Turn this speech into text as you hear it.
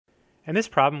In this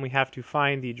problem, we have to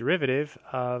find the derivative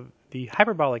of the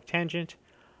hyperbolic tangent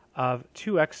of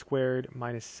 2x squared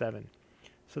minus 7.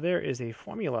 So there is a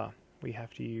formula we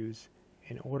have to use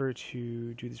in order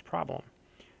to do this problem.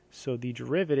 So the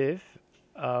derivative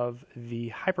of the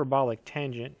hyperbolic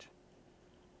tangent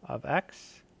of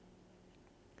x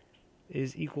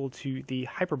is equal to the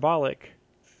hyperbolic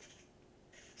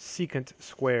secant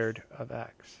squared of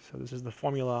x. So this is the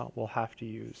formula we'll have to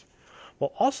use.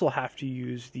 We'll also have to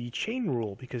use the chain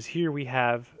rule because here we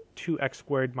have 2x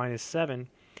squared minus 7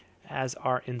 as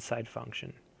our inside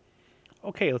function.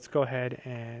 Okay, let's go ahead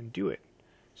and do it.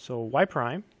 So y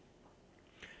prime.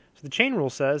 So the chain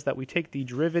rule says that we take the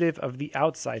derivative of the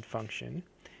outside function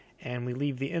and we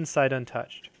leave the inside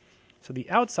untouched. So the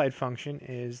outside function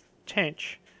is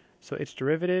tanh, so its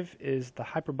derivative is the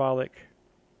hyperbolic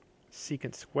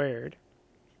secant squared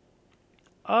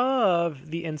of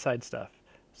the inside stuff.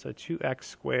 So 2x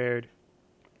squared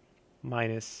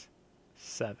minus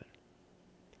 7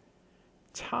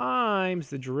 times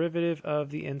the derivative of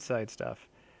the inside stuff.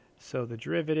 So the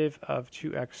derivative of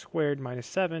 2x squared minus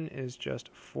 7 is just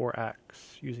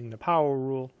 4x. Using the power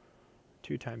rule,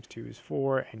 2 times 2 is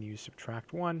 4, and you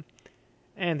subtract 1,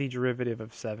 and the derivative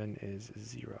of 7 is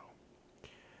 0.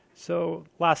 So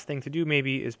last thing to do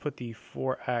maybe is put the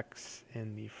 4x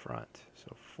in the front.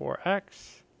 So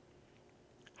 4x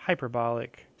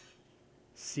hyperbolic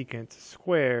secant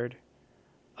squared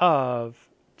of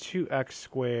 2x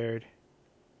squared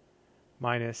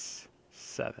minus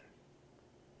 7.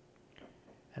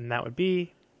 And that would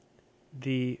be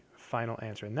the final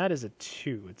answer. And that is a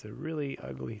 2. It's a really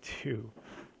ugly 2.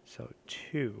 So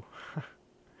 2.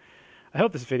 I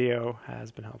hope this video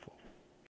has been helpful.